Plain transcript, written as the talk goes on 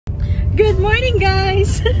Good morning,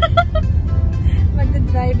 guys!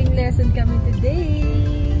 Magda-driving lesson kami today.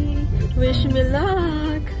 Wish me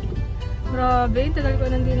luck! Grabe, tagal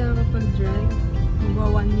ko nang di nakakapag-drive.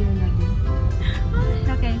 Magwa 1 year na din.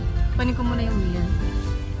 Okay, kunin ko muna yung wheel.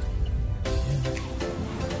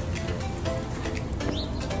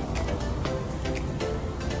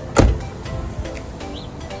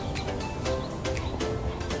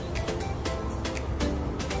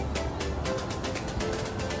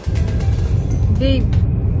 Babe,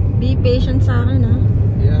 be patient sa akin, ha?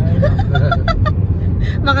 Yeah.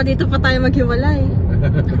 Baka dito pa tayo maghiwalay.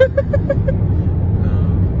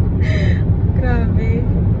 Grabe.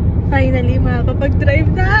 Finally, makakapag-drive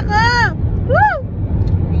na ako! Woo!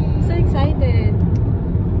 So excited.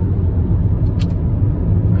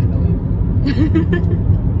 I know you.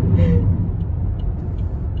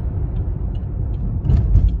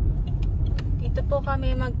 Dito po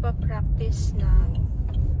kami magpa-practice ng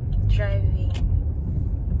driving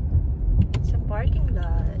sa parking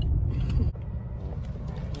lot.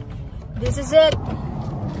 This is it!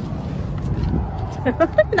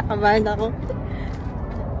 Nakabahan ako.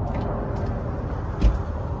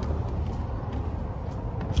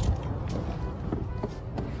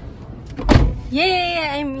 Yay!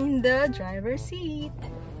 I'm in the driver's seat.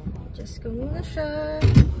 Just go muna siya.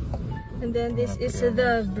 And then this is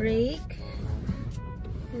the brake.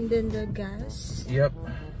 And then the gas. Yep.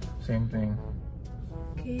 Same thing.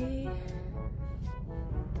 Okay.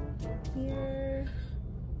 Here.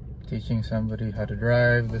 Teaching somebody how to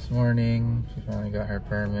drive this morning. She finally got her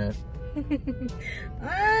permit.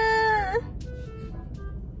 Ah!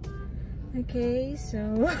 Okay,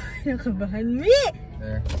 so nakabahan me.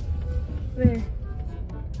 There. Where?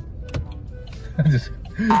 Just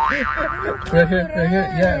right here, right here.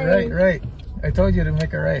 Yeah, right. I told you to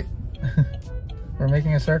make a right. We're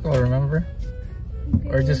making a circle, remember?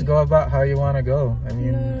 Okay. Or just go about how you want to go. I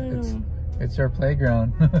mean, No. it's your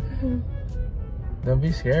playground. Don't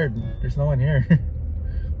be scared. There's no one here.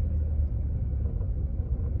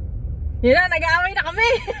 Yun na, nag-aaway na kami!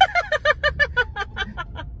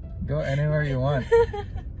 Go anywhere you want.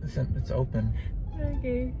 It's open.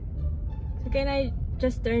 Okay. So can I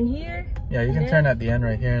just turn here? Yeah, you can turn at the end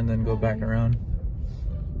right here and then go back around.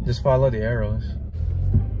 Just follow the arrows.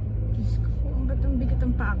 Diyos ko, ba't ang bigat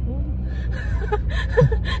ang pa ako?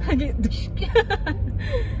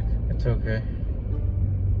 It's okay.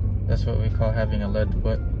 That's what we call having a lead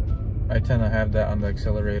foot. I tend to have that on the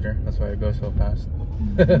accelerator. That's why I go so fast.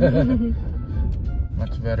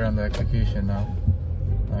 Much better on the execution now.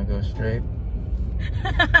 I go straight.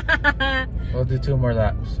 We'll do 2 more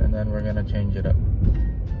laps and then we're gonna change it up.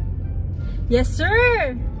 Yes,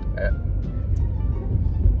 sir!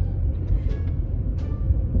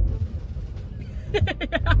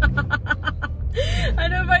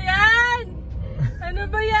 Ano ba yan? Ano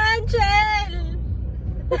ba yan, Chel?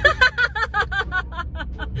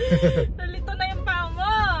 Nalito na yung paa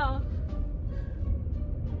mo.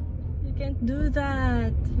 You can't do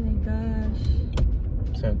that. Oh my gosh.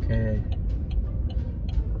 It's okay.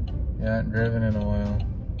 You haven't driven in a while.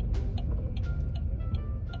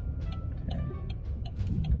 Okay.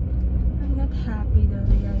 I'm not happy the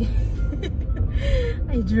way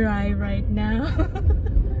I drive right now.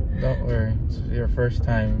 Don't worry. It's your first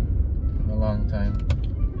time in a long time.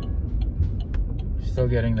 You're still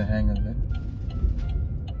getting the hang of it.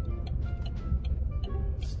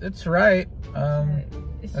 It's right.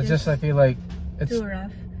 It's just I feel like it's too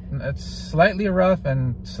rough. It's slightly rough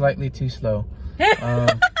and slightly too slow.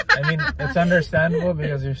 I mean, it's understandable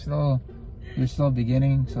because you're still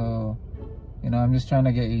beginning, so you know, I'm just trying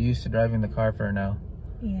to get you used to driving the car for now.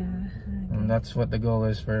 Yeah. Okay. And that's what the goal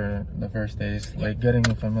is for the first days, like getting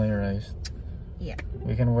you familiarized. Yeah.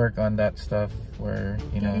 We can work on that stuff where,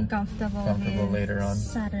 you know, getting comfortable later on.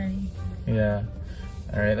 Saturday. Yeah.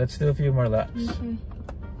 All right, let's do a few more laps. Okay.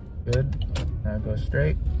 Good. Now go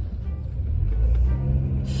straight.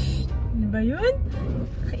 Ano ba yun?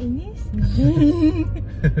 Kainis.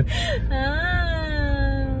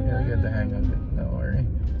 Gotta get the hang of it. Don't worry.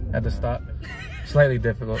 Had to stop. Slightly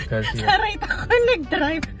difficult because you. Saray ako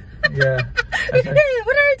nag-drive. Yeah. What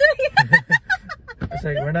are you doing? It's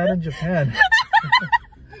like we're not in Japan.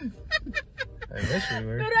 I wish we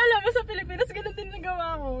were. Pero alam mo, sa Pilipinas, ganun din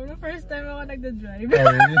nagawa ko. The first time ako nagda-drive.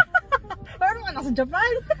 Oh, really? Parang ka nasa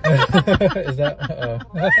Japan. Is that? Uh-oh.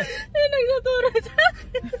 Yung nagtuturo sa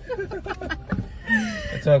akin.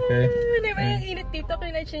 It's okay. Di ba yung init dito?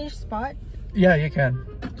 Can I change spot? Yeah, you can.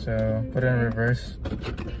 So, put it in reverse.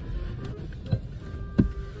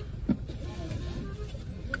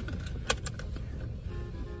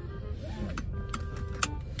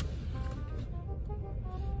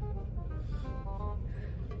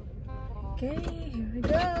 Okay, here we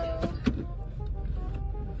go.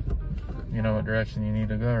 You know what direction you need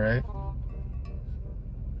to go, right?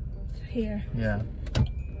 Here. Yeah.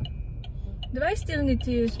 Do I still need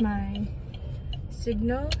to use my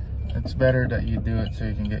signal? It's better that you do it so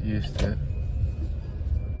you can get used to it.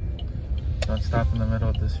 Don't stop in the middle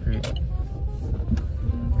of the street.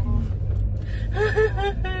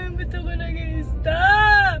 Ba't ako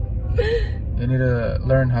nag-stop? You need to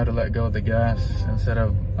learn how to let go of the gas instead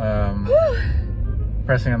of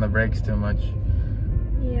pressing on the brakes too much.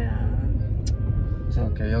 Yeah. It's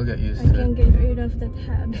okay, you'll get used I to can it. get rid of that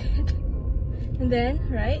habit. And then,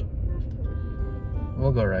 right?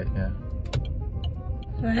 We'll go right, yeah.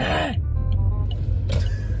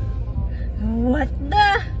 What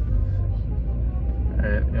the?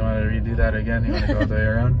 Alright, you want to redo that again? You want to go all the way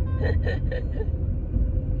around?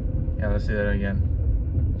 Yeah, let's do that again.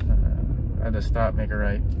 I had to stop, make a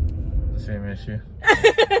right. Same issue.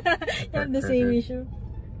 You have the same issue.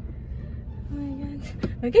 Oh my god.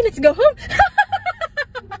 Okay, let's go home.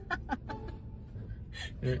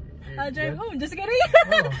 I'll drive home. Just kidding.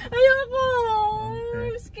 Oh. Ayoko. Okay.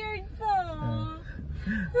 I'm scared pa.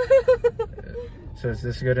 So is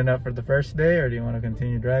this good enough for the first day, or do you want to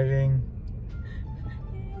continue driving?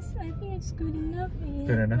 Yes, I think it's good enough. Eh.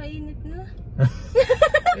 Good enough? Mainit na.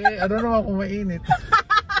 I don't know kung mainit.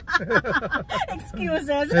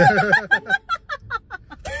 Excuses.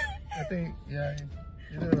 I think, yeah,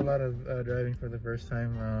 you did a lot of driving for the first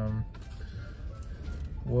time.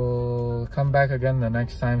 We'll come back again the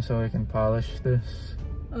next time so we can polish this.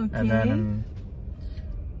 Okay. And then,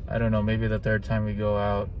 I don't know, maybe the third time we go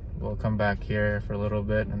out, we'll come back here for a little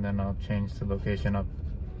bit and then I'll change the location up.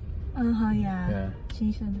 Yeah. Yeah.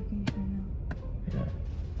 Change the location now. Yeah.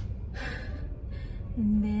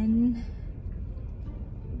 And then,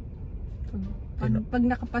 pag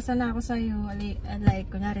nakapasa na ako sa'yo, like,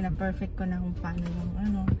 kunyari na perfect ko na kung paano yung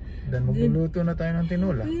ano. Then magluluto na tayo ng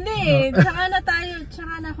tinula. Hindi, tsaka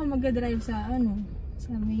na ako mag-drive sa ano,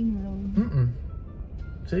 sa main road.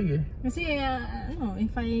 Sige. Kasi,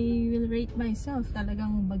 if I will rate myself,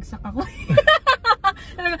 talagang bagsak ako.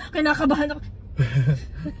 Talagang kinakabahan ako.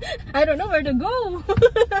 I don't know where to go.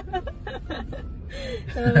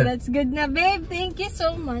 So, that's good na, babe. Thank you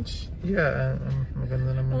so much. Yeah,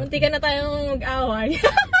 maganda naman. Munti ka na tayong mag-away.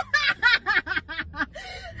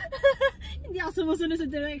 Hindi ako sumusunod sa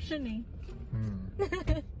direction eh.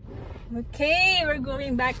 Okay, we're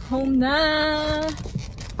going back home na.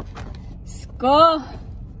 Let's go.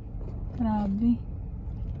 Grabe.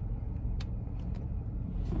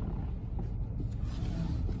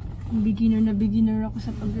 Beginner ako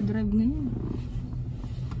sa pag-drive ngayon.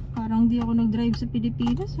 Parang di ako nag-drive sa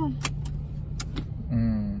Pilipinas ha.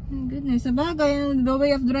 My goodness. Sa bagay, the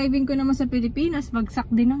way of driving ko naman sa Pilipinas,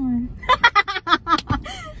 bagsak din naman.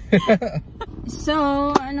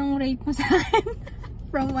 So, anong rate mo sa akin?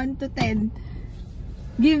 From 1 to 10.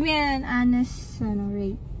 Give me an honest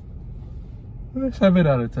rate. 7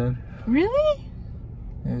 out of 10. Really?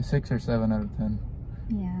 Yeah, 6 or 7 out of 10.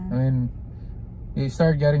 Yeah. I mean, you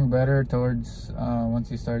start getting better towards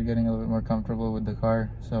once you start getting a little bit more comfortable with the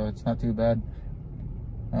car, so it's not too bad.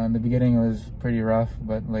 In the beginning it was pretty rough,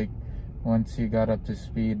 but like once you got up to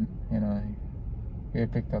speed, you know, you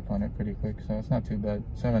picked up on it pretty quick, so it's not too bad.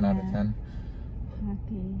 7 out of 10.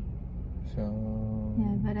 Okay. So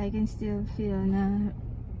yeah, but I can still feel na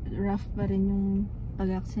rough pa rin yung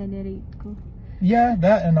pag-accelerate ko. yeah,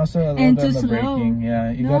 that, and also a little bit of the braking.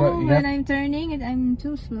 Yeah, you gotta. When I'm turning it, I'm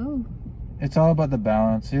too slow. It's all about the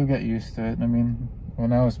balance. You'll get used to it. I mean,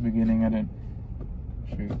 when I was beginning, I didn't.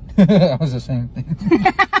 Shoot, that was the same thing.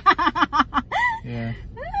 Yeah.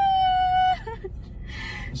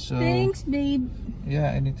 So. Thanks, babe. Yeah,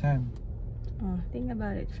 anytime. Oh, think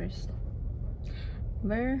about it first.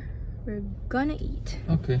 Where we're gonna eat?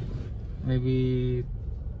 Okay. Maybe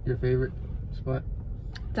your favorite spot?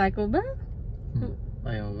 Taco Bell?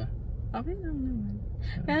 Ayaw ba? Okay lang naman.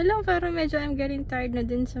 Kaya lang parang medyo I'm getting tired na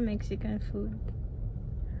din sa Mexican food.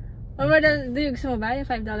 Or do you gusto mo ba yung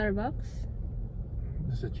 $5 box?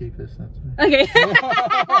 It's the cheapest, that's right. Okay.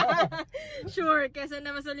 Sure, kesa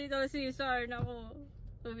naman sa Little Caesar. Naku,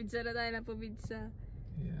 pubidsa na tayo na pubidsa.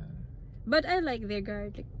 Yeah. But I like their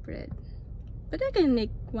garlic bread. But I can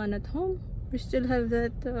make one at home. We still have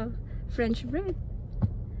that French bread.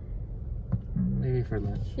 Maybe for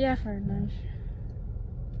lunch. Yeah, for lunch.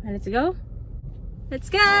 Let's go. Let's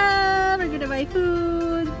go! We're gonna buy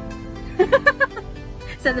food.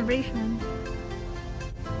 Celebration.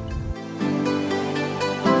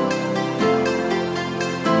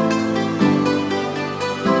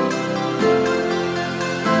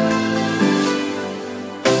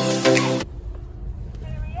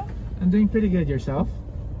 doing pretty good. Yourself?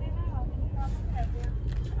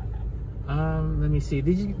 Let me see.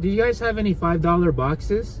 Do you guys have any $5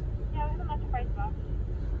 boxes? Yeah, we have a much price box.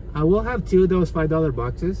 I will have 2 of those $5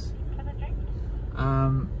 boxes. For the drink?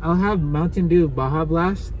 I'll have Mountain Dew Baja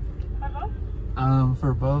Blast. For both?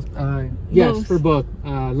 For both. Yes, Both. for both.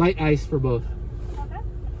 Light ice for both. Okay.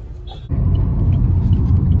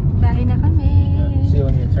 Bahay na kami. See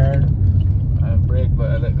when you turn, I brake but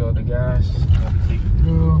I let go of the gas. I have to take it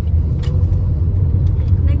through.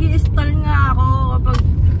 Nag-i-stall nga ako kapag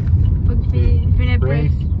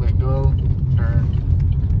pinipress. Brake, let go, turn.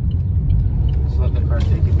 Just let the car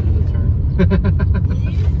take you through the turn.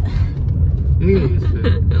 You get used to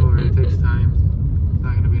it. Don't worry, it takes time. It's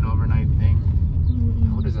not going to be an overnight thing.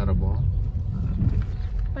 What is that, a ball?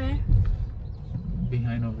 Where?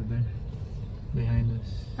 Behind over there. Behind us.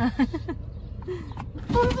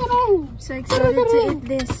 So excited to eat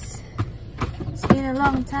this. It's been a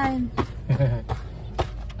long time.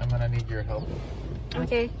 I'm gonna need your help.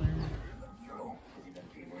 Okay.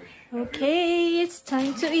 Okay, it's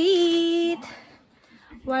time to eat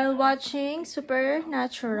while watching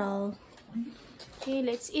Supernatural. Okay,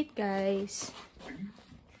 let's eat, guys.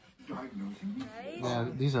 Yeah,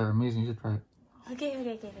 these are amazing. You should try it. Okay.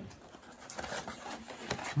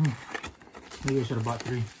 Maybe I should have bought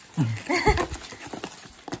 3.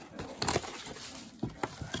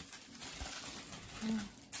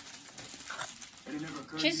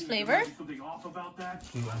 Cheese flavor?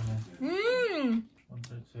 Mmm! What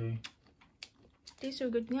did it say? Tastes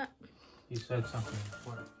so good nga. He said something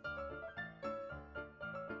important.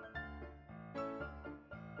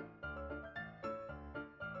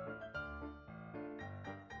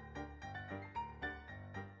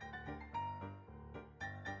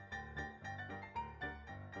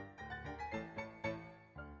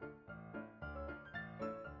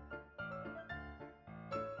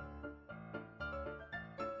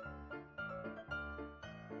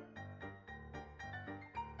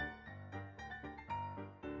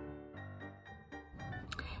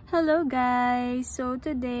 Hello guys! So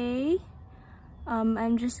today,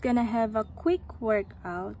 I'm just gonna have a quick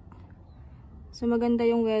workout. So maganda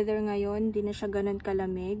yung weather ngayon, di na siya ganun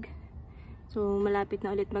kalamig. So malapit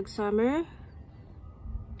na ulit mag-summer.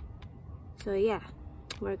 So yeah,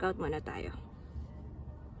 workout muna tayo.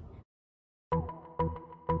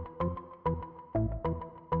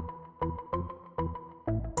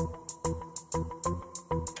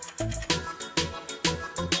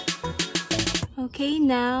 Okay,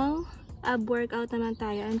 now, ab workout naman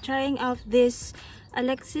tayo. I'm trying out this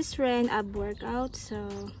Alexis Ren ab workout. So,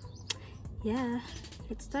 yeah,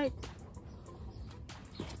 let's start.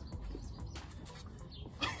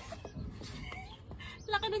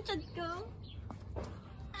 Laki ng tiyan ko.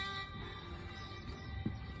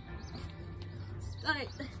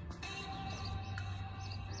 Start.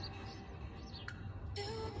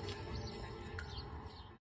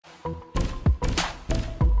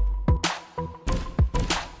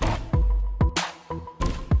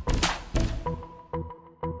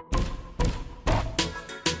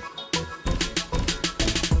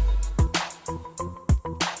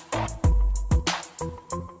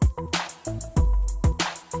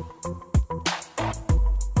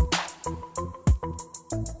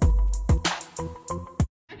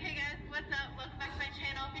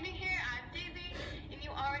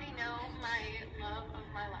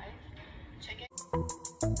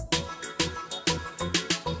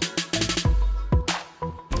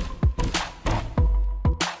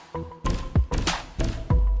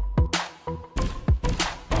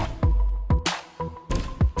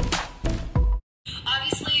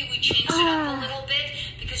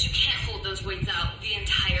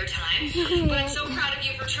 But I'm so proud of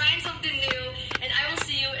you for trying something new, and I will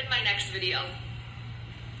see you in my next video.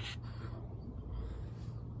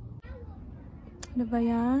 Ano ba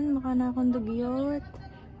yan? Mukha na akong dugyot.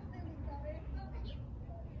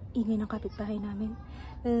 Ingay ng kapitbahay namin.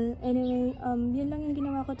 Anyway, yun lang yung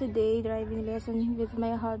ginawa ko today. Driving lesson with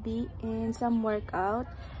my hubby and some workout.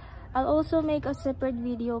 I'll also make a separate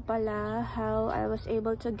video pala how I was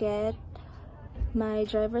able to get my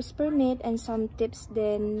driver's permit and some tips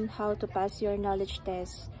then how to pass your knowledge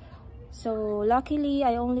test. So luckily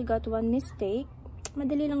I only got 1 mistake.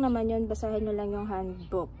 Madali lang naman yun, basahin nyo lang yung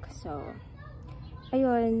handbook. So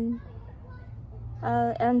ayun,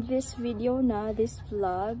 I'll end this video na, this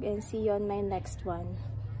vlog, and see you on my next one.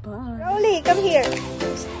 Bye. Rowley, come here.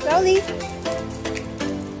 Rowley,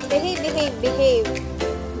 behave.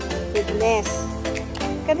 Goodness.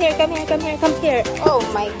 Come here. Oh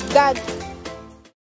my God.